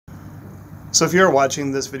So if you're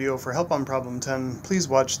watching this video for help on problem 10, please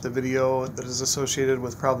watch the video that is associated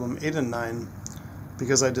with problem 8 and 9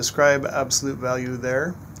 because I describe absolute value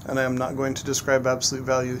there, and I am not going to describe absolute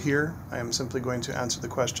value here. I am simply going to answer the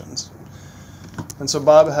questions. And so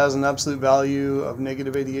Bob has an absolute value of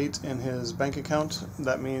negative 88 in his bank account.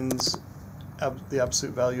 That means the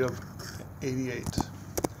absolute value of 88.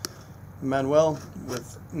 Manuel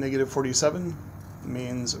with negative 47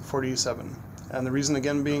 means 47. And the reason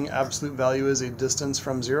again being absolute value is a distance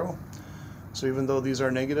from 0. So even though these are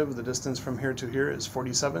negative, the distance from here to here is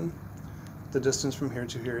 47. The distance from here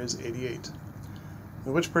to here is 88.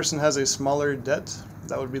 And which person has a smaller debt?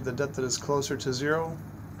 That would be the debt that is closer to 0.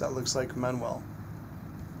 That looks like Manuel.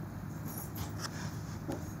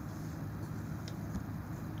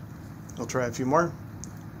 I'll try a few more.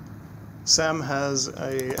 Sam has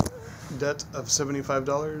a debt of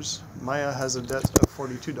 $75. Maya has a debt of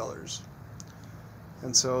 $42.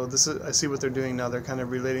 And so this is, I see what they're doing now. They're kind of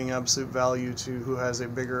relating absolute value to who has a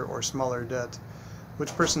bigger or smaller debt. Which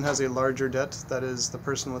person has a larger debt? That is the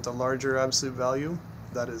person with the larger absolute value.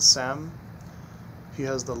 That is Sam. He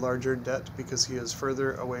has the larger debt because he is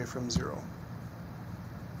further away from 0.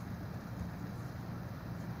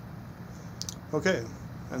 Okay,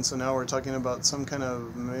 and so now we're talking about some kind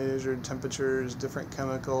of measured temperatures, different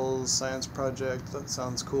chemicals, science project. That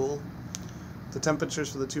sounds cool. The temperatures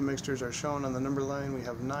for the two mixtures are shown on the number line. We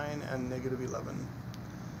have 9 and negative 11.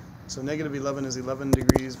 So negative 11 is 11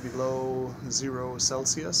 degrees below 0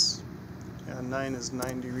 Celsius, and 9 is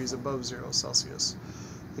 9 degrees above 0 Celsius.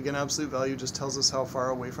 Again, absolute value just tells us how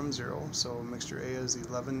far away from 0. So mixture A is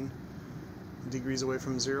 11 degrees away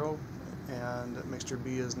from 0, and mixture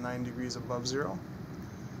B is 9 degrees above 0.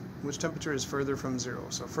 Which temperature is further from 0?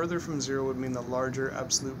 So further from 0 would mean the larger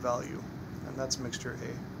absolute value, and that's mixture A.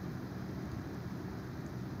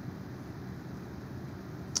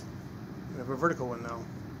 We have a vertical one now.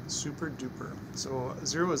 Super duper. So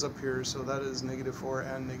 0 is up here, so that is negative 4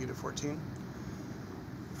 and negative 14.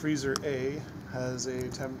 Freezer A has an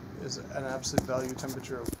absolute value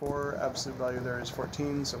temperature of 4. Absolute value there is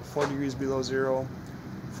 14, so 4 degrees below 0,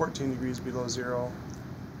 14 degrees below 0.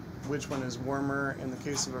 Which one is warmer? In the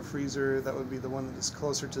case of a freezer, that would be the one that is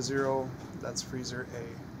closer to 0. That's freezer A.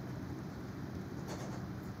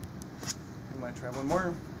 We might try one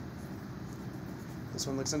more. This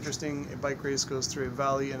one looks interesting. A bike race goes through a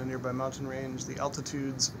valley and a nearby mountain range. The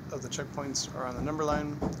altitudes of the checkpoints are on the number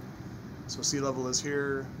line. So sea level is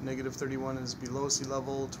here. Negative 31 is below sea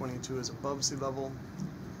level. 22 is above sea level.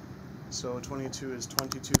 So 22 is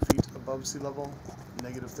 22 feet above sea level.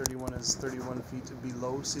 Negative 31 is 31 feet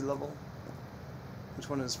below sea level. Which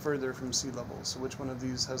one is further from sea level? So which one of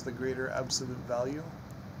these has the greater absolute value?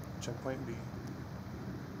 Checkpoint B.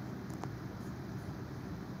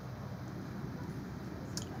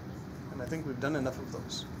 I think we've done enough of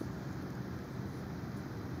those.